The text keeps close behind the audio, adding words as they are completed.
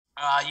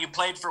You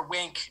played for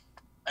Wink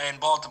in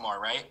Baltimore,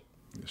 right?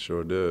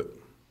 Sure did.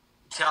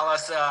 Tell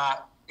us,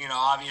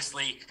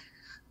 obviously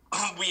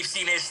we've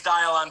seen his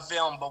style on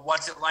film, but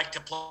what's it like to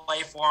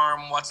play for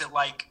him? What's it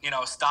like,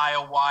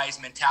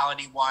 style-wise,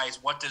 mentality-wise?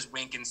 What does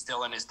Wink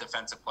instill in his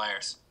defensive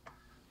players?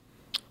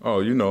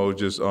 Oh,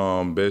 just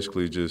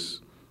basically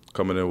just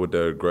coming in with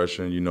that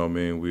aggression. You know what I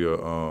mean? We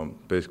are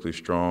basically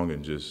strong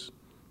and just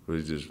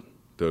really just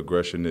the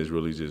aggression is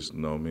really just,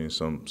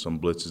 some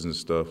blitzes and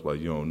stuff. Like,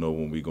 you don't know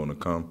when we're going to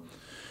come.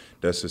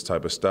 That's his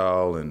type of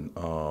style. And,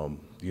 I'm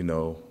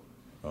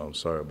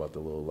sorry about the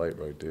little light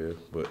right there.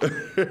 But,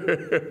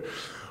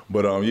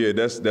 yeah,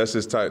 that's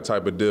his type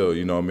of deal.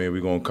 You know what I mean?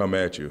 We're going to come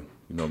at you,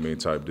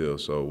 type deal.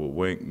 So with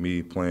Wink,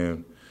 me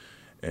playing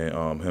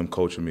and him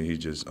coaching me,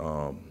 he's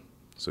a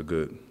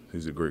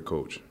great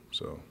coach.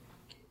 So,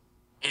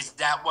 is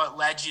that what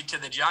led you to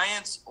the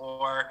Giants,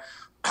 or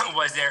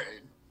was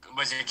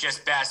it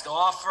just best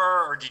offer,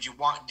 or did you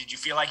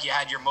feel like you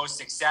had your most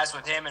success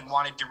with him and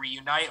wanted to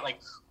reunite? Like,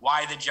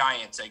 why the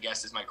Giants, I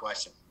guess, is my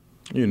question.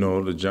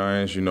 The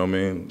Giants,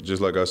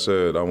 just like I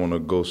said, I want to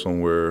go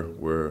somewhere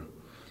where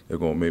they're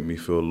going to make me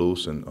feel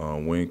loose, and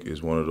Wink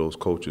is one of those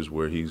coaches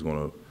where he's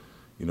going to,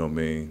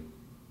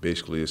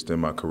 basically extend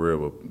my career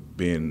with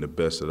being the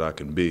best that I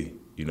can be,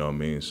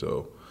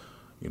 So,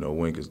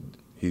 Wink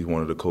he's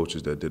one of the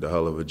coaches that did a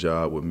hell of a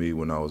job with me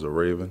when I was a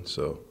Raven.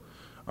 So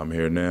I'm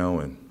here now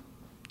and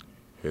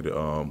here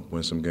to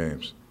win some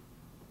games.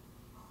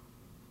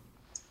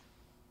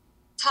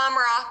 Tom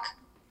Rock.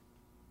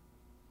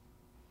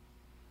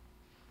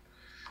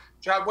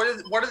 John,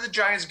 what are the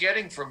Giants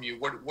getting from you?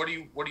 What do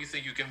you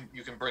think you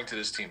can bring to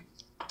this team?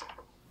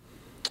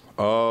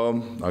 I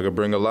could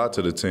bring a lot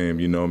to the team.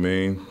 You know what I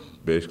mean?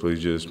 Basically,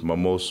 just my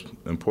most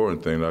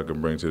important thing that I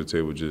can bring to the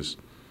table, just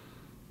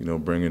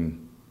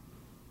bringing.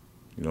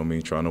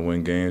 Trying to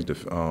win games,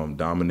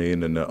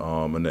 dominating in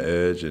the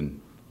edge, and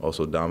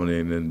also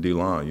dominating in the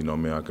D-line.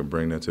 I can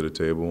bring that to the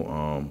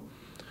table.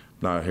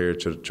 Not here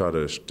to try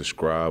to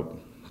describe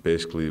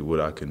basically what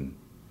I can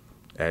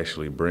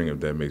actually bring, if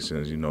that makes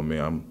sense.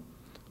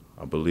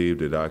 I believe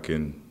that I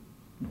can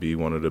be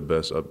one of the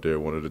best up there,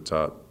 one of the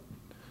top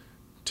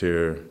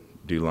tier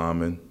D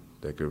linemen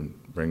that can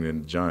bring in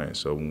the Giants.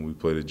 So when we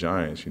play the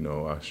Giants,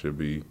 I should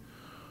be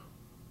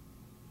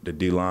the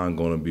D-line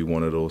going to be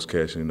one of those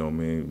cats,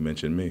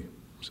 mention me.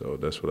 So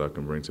that's what I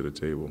can bring to the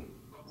table.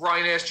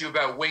 Ryan asked you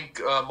about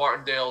Wink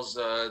Martindale's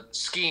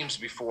schemes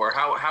before.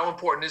 How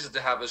important is it to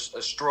have a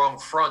strong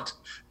front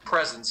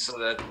presence so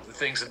that the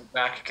things in the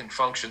back can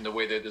function the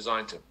way they're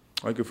designed to?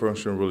 I can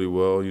function really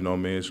well.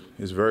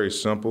 It's very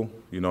simple.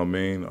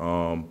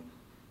 I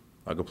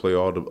could play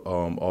all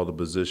the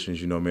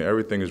positions.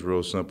 Everything is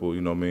real simple.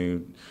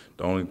 The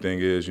only thing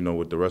is,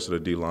 with the rest of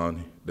the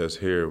D-line that's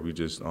here, we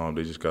just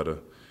they just gotta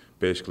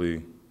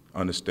basically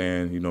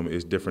understand,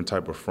 it's different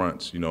type of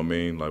fronts, Like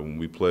when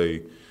we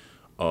play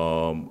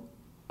a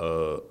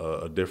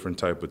different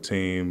type of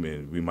team,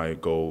 and we might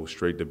go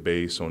straight to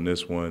base on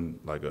this one,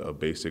 like a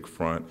basic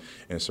front,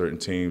 and certain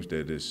teams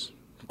that is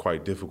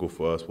quite difficult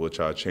for us, we'll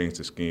try to change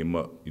the scheme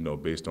up,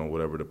 based on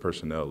whatever the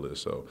personnel is.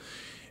 So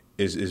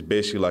it's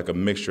basically like a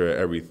mixture of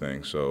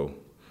everything. So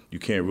you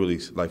can't really,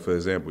 like for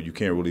example, you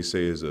can't really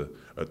say it's a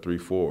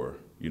 3-4.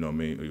 You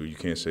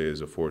can't say it's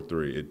a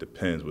 4-3. It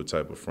depends what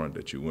type of front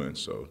that you win.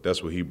 So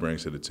that's what he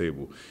brings to the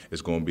table.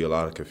 It's going to be a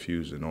lot of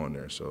confusion on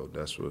there. So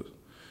that's what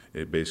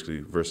it basically,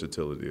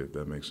 versatility, if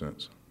that makes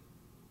sense.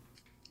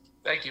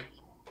 Thank you.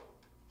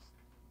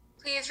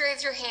 Please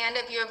raise your hand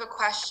if you have a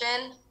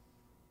question.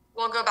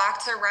 We'll go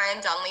back to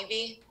Ryan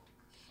Dunleavy.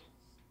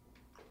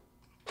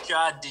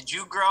 John, did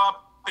you grow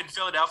up in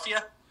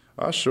Philadelphia?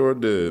 I sure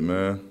did,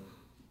 man.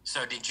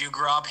 So did you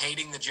grow up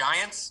hating the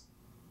Giants?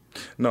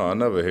 No, I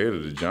never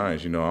hated the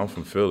Giants. I'm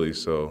from Philly,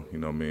 so,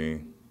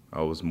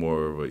 I was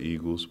more of an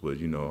Eagles,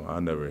 but, I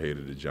never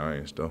hated the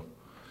Giants, though.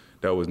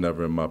 That was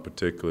never in my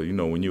particular,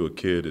 when you're a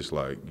kid, it's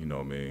like,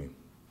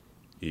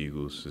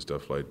 Eagles and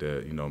stuff like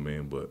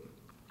that, but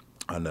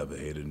I never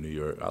hated New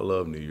York. I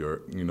love New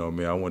York,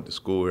 I went to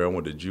school here, I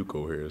went to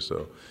JUCO here,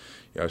 so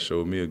y'all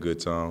showed me a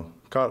good time.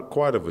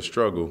 Quite of a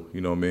struggle,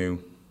 with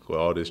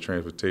all this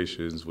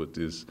transportations, with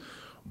this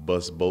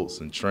bus,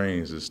 boats, and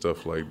trains and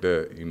stuff like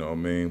that,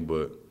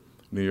 but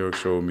New York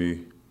showed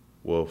me,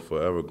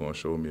 forever going to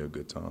show me a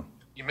good time.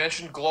 You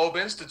mentioned Globe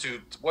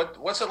Institute.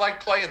 What's it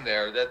like playing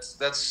there?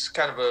 That's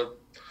kind of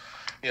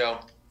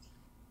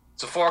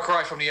it's a far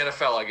cry from the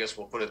NFL, I guess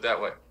we'll put it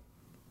that way.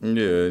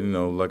 Yeah,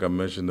 like I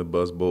mentioned, the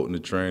bus, boat, and the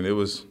train, it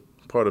was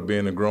part of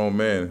being a grown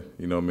man,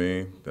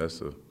 That's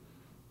the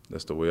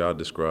way I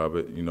describe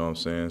it,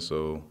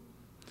 So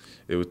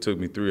it took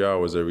me 3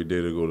 hours every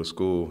day to go to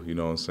school,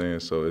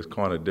 So it's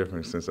kind of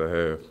different since I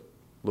have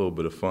a little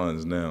bit of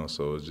funds now,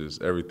 so it's just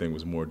everything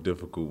was more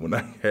difficult when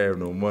I have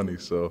no money.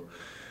 So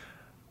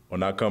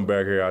when I come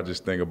back here, I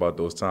just think about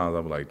those times.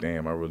 I'm like,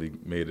 damn, I really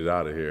made it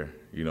out of here.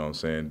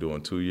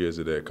 Doing 2 years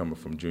of that coming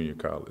from junior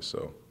college.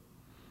 So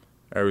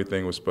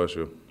everything was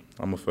special.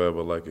 I'm a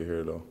forever like it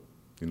here, though.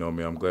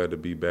 I'm glad to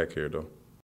be back here, though.